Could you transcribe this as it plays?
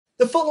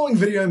The following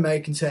video may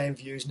contain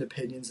views and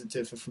opinions that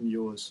differ from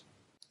yours.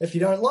 If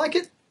you don't like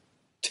it,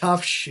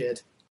 tough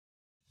shit.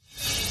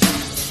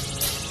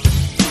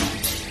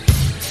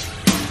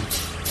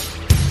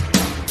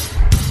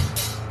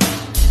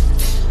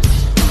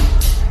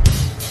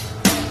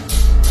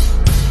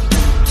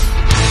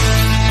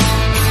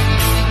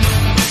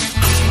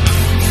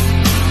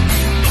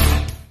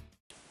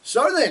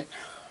 So then,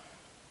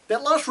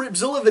 that last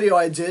Repzilla video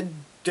I did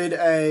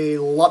a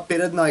lot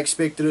better than I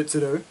expected it to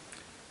do.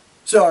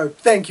 So,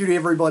 thank you to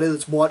everybody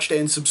that's watched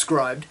and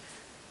subscribed.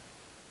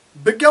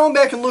 But going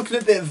back and looking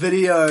at that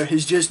video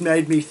has just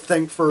made me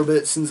think for a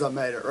bit since I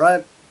made it,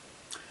 right?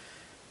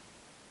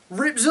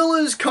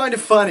 Repzilla is kind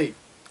of funny,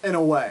 in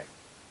a way.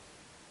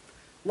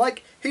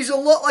 Like, he's a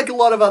lot like a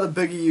lot of other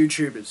bigger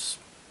YouTubers.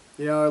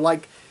 You know,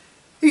 like,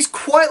 he's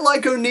quite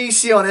like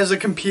Onision as I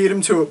compared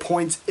him to at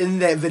points in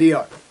that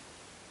video.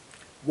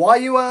 Why,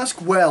 you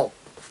ask? Well,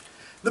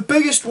 the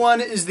biggest one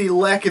is the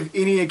lack of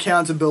any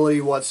accountability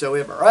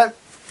whatsoever, right?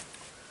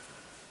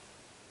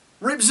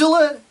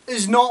 Repzilla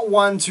is not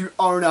one to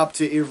own up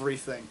to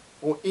everything,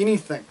 or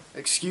anything,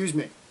 excuse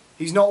me.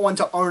 He's not one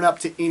to own up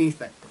to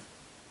anything.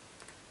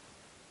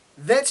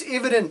 That's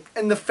evident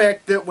in the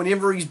fact that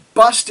whenever he's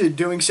busted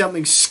doing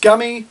something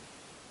scummy,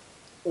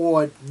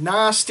 or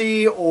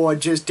nasty, or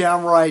just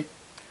downright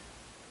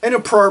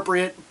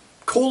inappropriate,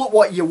 call it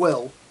what you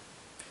will,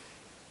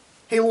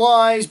 he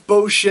lies,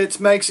 bullshits,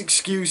 makes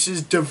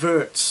excuses,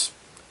 diverts.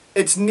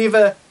 It's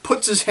never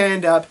puts his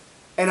hand up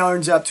and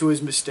owns up to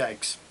his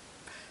mistakes.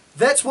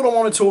 That's what I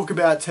want to talk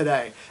about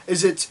today,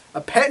 is it's a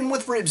pattern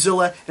with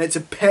Repzilla and it's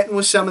a pattern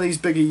with some of these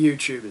bigger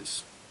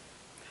YouTubers.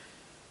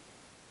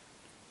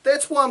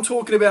 That's why I'm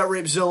talking about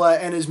Repzilla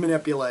and his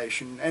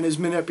manipulation and his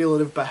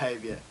manipulative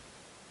behaviour.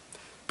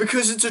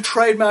 Because it's a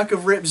trademark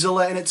of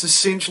Repzilla and it's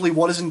essentially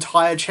what his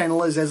entire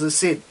channel is, as I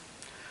said.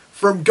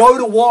 From go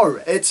to woe,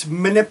 it's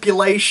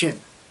manipulation.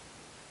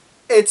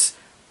 It's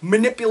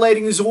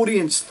manipulating his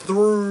audience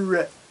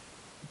through,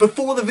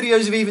 before the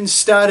videos have even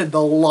started,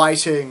 the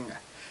lighting,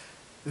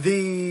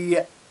 the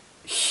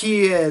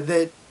hair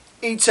that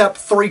eats up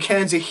 3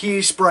 cans of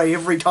hairspray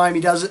every time he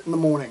does it in the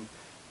morning.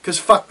 Because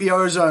fuck the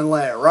ozone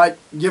layer, right?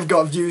 You've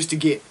got views to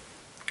get.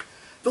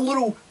 The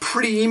little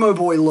pretty emo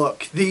boy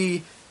look,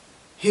 the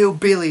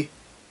hillbilly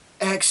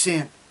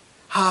accent.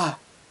 Hi,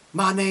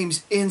 my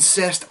name's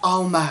Incest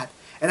Allmight,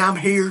 and I'm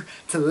here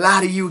to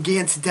lie to you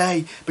again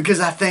today because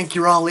I think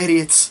you're all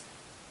idiots.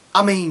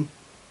 I mean,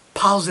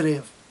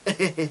 positive.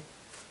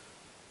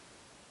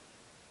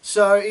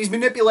 So, he's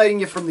manipulating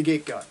you from the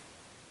get-go.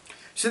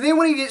 So then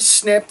when he gets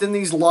snapped in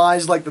these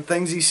lies, like the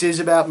things he says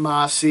about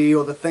Marcy,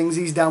 or the things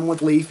he's done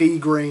with leafy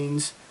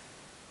greens,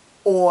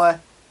 or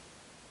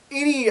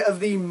any of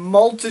the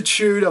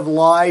multitude of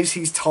lies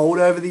he's told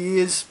over the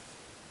years,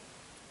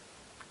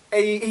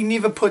 he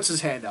never puts his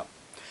hand up.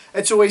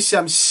 It's always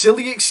some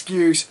silly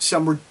excuse,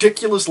 some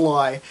ridiculous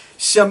lie,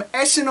 some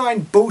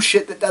asinine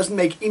bullshit that doesn't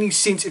make any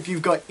sense if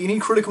you've got any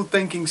critical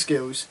thinking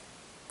skills,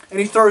 and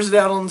he throws it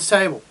out on the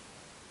table.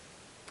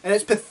 And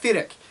it's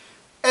pathetic.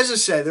 As I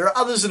say, there are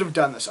others that have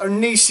done this.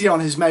 Onision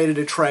has made it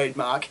a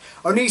trademark.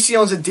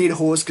 Onision's a dead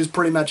horse because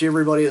pretty much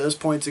everybody at this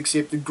point has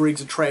accepted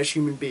Greg's a trash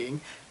human being.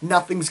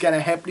 Nothing's going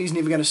to happen. He's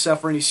never going to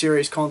suffer any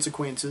serious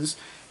consequences.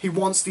 He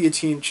wants the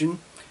attention.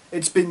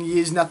 It's been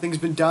years, nothing's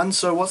been done,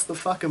 so what's the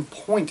fucking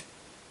point?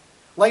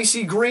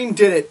 Lacey Green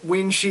did it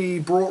when she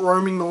brought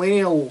Roaming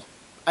Millennial,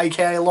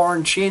 aka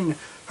Lauren Chen,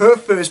 her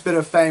first bit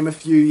of fame a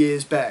few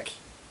years back.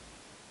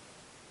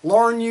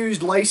 Lauren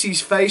used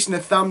Lacey's face in a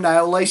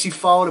thumbnail. Lacey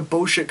filed a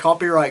bullshit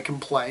copyright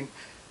complaint.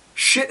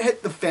 Shit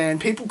hit the fan.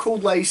 People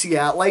called Lacey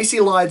out. Lacey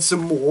lied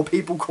some more.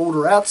 People called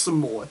her out some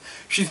more.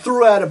 She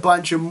threw out a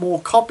bunch of more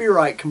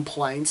copyright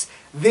complaints,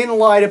 then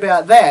lied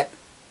about that.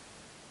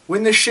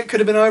 When this shit could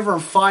have been over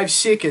in 5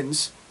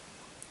 seconds,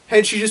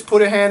 had she just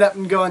put her hand up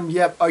and gone,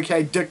 yep,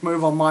 okay, dick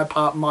move on my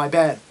part, my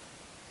bad.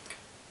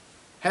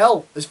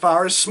 Hell, as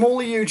far as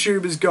smaller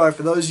YouTubers go,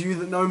 for those of you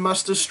that know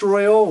must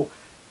destroy all,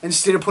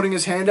 instead of putting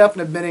his hand up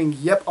and admitting,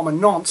 yep, I'm a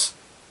nonce,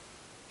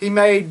 he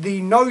made the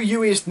no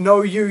youest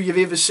no you you've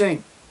ever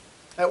seen.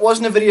 It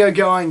wasn't a video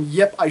going,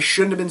 yep, I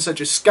shouldn't have been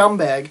such a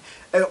scumbag.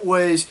 It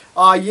was,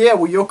 yeah,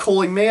 well, you're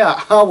calling me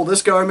out. Well,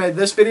 this guy made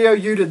this video,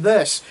 you did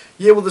this.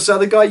 Yeah, well, this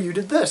other guy, you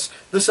did this.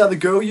 This other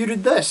girl, you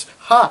did this.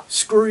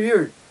 Screw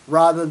you.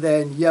 Rather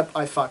than, yep,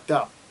 I fucked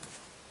up.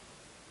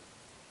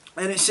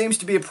 And it seems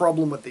to be a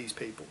problem with these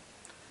people.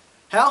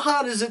 How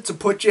hard is it to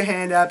put your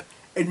hand up,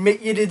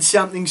 admit you did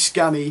something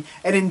scummy,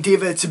 and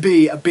endeavour to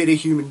be a better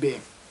human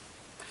being?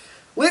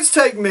 Let's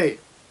take me.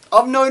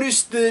 I've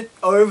noticed that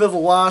over the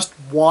last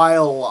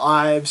while,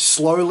 I've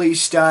slowly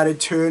started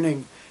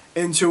turning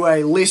into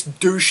a less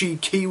douchey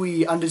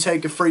Kiwi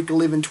Undertaker Freak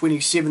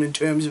 1127 in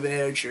terms of an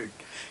attitude.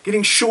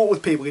 Getting short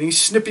with people, getting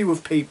snippy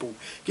with people,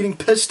 getting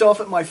pissed off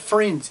at my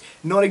friends,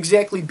 not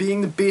exactly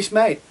being the best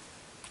mate.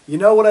 You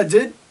know what I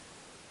did?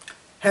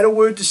 Had a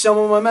word to some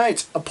of my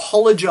mates,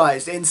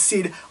 apologised and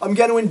said, I'm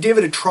going to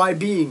endeavour to try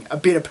being a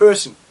better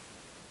person.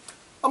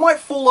 I might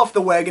fall off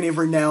the wagon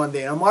every now and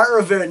then, I might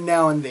revert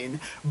now and then,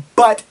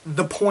 but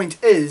the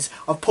point is,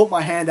 I've put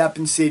my hand up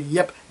and said,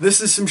 yep, this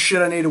is some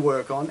shit I need to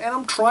work on, and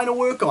I'm trying to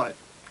work on it.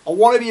 I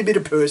want to be a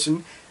better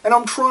person, and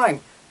I'm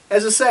trying.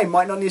 As I say,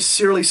 might not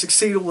necessarily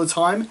succeed all the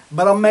time,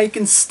 but I'm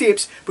making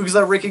steps because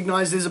I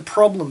recognise there's a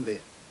problem there.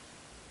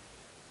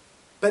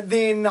 But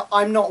then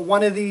I'm not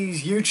one of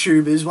these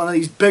YouTubers, one of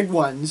these big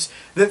ones,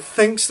 that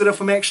thinks that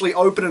if I'm actually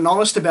open and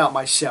honest about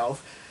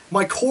myself,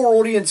 my core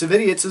audience of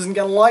idiots isn't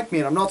going to like me.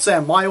 And I'm not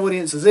saying my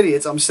audience is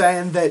idiots, I'm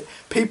saying that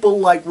people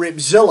like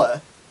Repzilla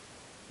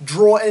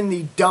draw in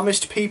the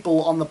dumbest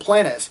people on the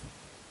planet,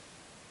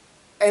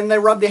 and they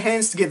rub their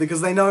hands together because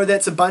they know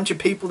that's a bunch of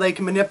people they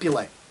can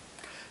manipulate.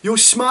 Your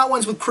smart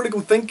ones with critical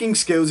thinking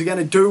skills are going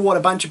to do what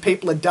a bunch of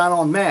people have done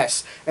en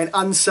masse and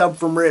unsub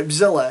from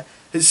Repzilla.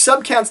 His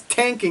sub count's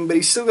tanking, but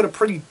he's still got a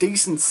pretty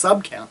decent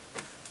sub count.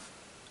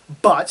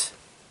 But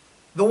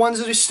the ones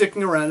that are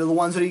sticking around are the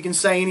ones that you can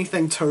say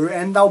anything to,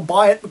 and they'll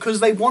buy it because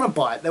they want to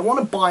buy it. They want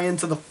to buy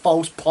into the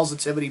false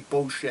positivity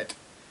bullshit.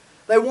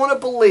 They want to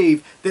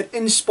believe that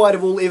in spite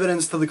of all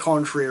evidence to the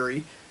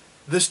contrary,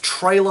 this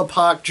trailer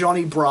park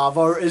Johnny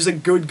Bravo is a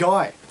good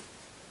guy.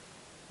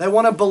 They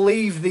want to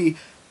believe the,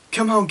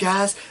 come on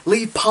guys,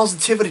 leave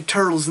positivity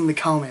turtles in the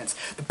comments.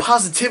 The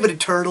positivity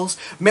turtles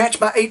match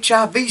my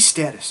HIV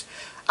status.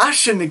 I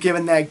shouldn't have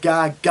given that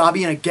guy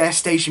gobby in a gas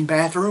station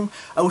bathroom.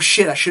 Oh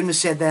shit, I shouldn't have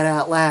said that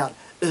out loud.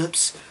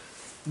 Oops.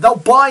 They'll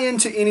buy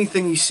into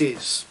anything he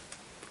says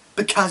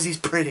because he's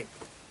pretty.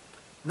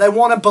 They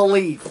want to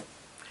believe.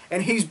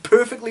 And he's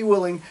perfectly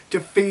willing to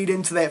feed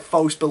into that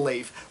false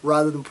belief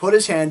rather than put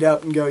his hand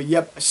up and go,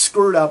 yep, I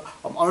screwed up,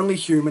 I'm only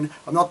human,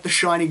 I'm not the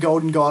shiny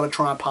golden god I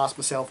try and pass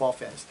myself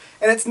off as.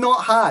 And it's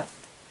not hard.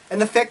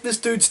 And the fact this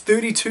dude's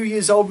 32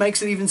 years old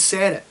makes it even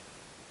sadder.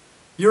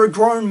 You're a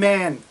grown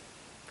man,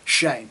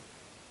 Shane.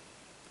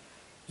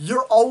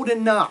 You're old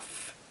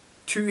enough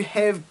to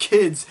have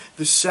kids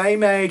the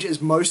same age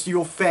as most of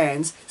your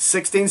fans,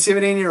 16,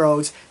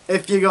 17-year-olds,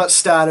 if you got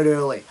started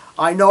early.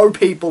 I know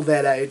people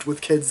that age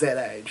with kids that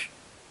age.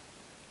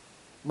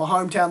 My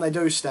hometown, they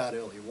do start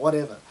early,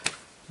 whatever.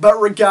 But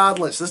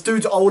regardless, this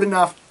dude's old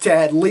enough to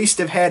at least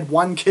have had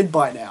one kid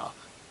by now.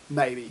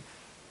 Maybe.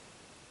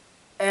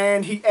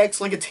 And he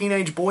acts like a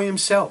teenage boy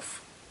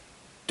himself.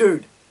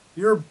 Dude,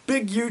 you're a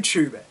big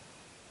YouTuber.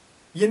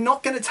 You're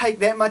not going to take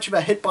that much of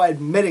a hit by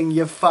admitting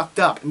you've fucked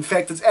up. In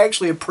fact, it's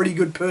actually a pretty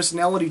good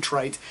personality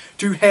trait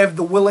to have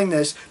the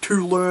willingness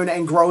to learn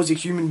and grow as a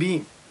human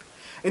being.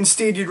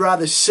 Instead, you'd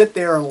rather sit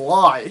there and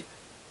lie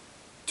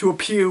to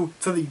appeal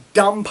to the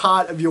dumb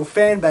part of your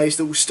fan base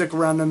that will stick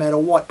around no matter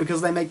what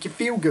because they make you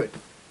feel good.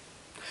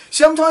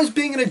 Sometimes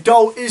being an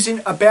adult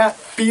isn't about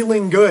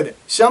feeling good.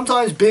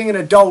 Sometimes being an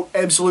adult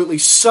absolutely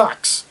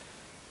sucks.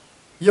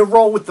 You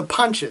roll with the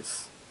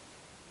punches.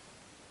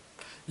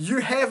 You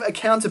have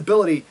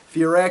accountability for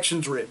your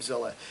actions,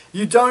 Repzilla.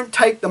 You don't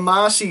take the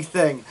Marcy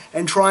thing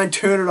and try and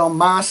turn it on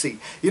Marcy.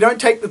 You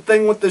don't take the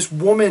thing with this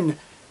woman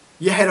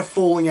you had a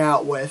falling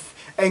out with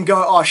and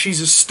go, oh,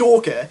 she's a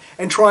stalker,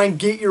 and try and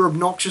get your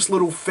obnoxious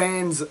little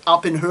fans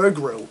up in her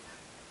grill.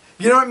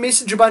 You don't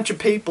message a bunch of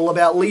people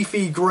about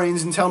leafy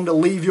greens and tell them to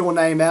leave your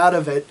name out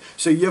of it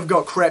so you've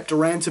got crap to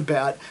rant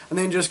about, and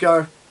then just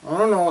go, I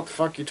don't know what the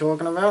fuck you're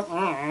talking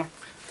about.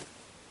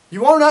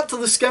 You own up to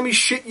the scummy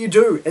shit you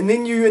do, and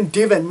then you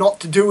endeavour not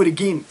to do it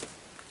again.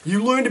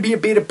 You learn to be a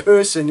better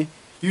person,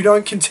 you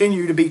don't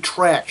continue to be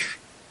trash.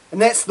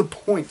 And that's the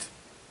point.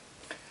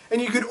 And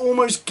you could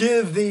almost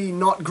give the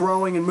not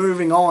growing and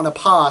moving on a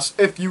pass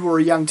if you were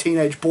a young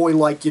teenage boy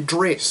like your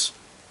dress.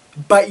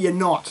 But you're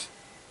not.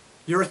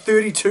 You're a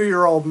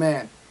 32-year-old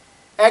man.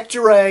 Act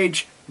your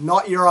age,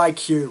 not your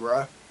IQ,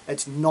 bro.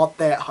 It's not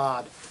that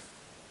hard.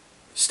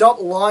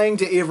 Stop lying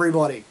to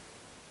everybody.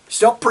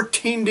 Stop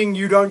pretending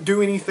you don't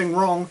do anything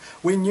wrong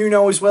when you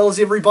know as well as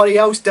everybody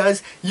else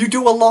does you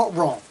do a lot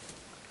wrong.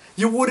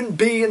 You wouldn't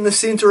be in the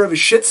center of a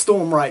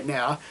shitstorm right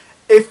now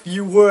if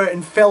you were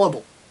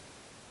infallible.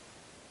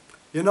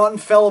 You're not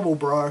infallible,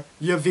 bro.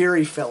 You're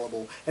very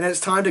fallible. And it's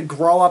time to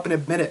grow up and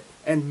admit it.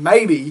 And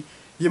maybe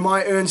you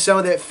might earn some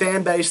of that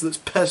fan base that's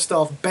pissed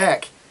off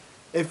back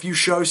if you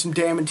show some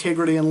damn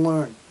integrity and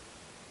learn.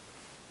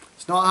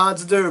 It's not hard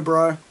to do,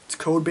 bro. It's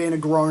called being a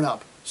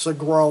grown-up. So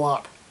grow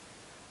up.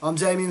 I'm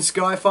Damian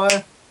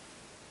Skyfire.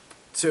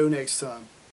 Till next time.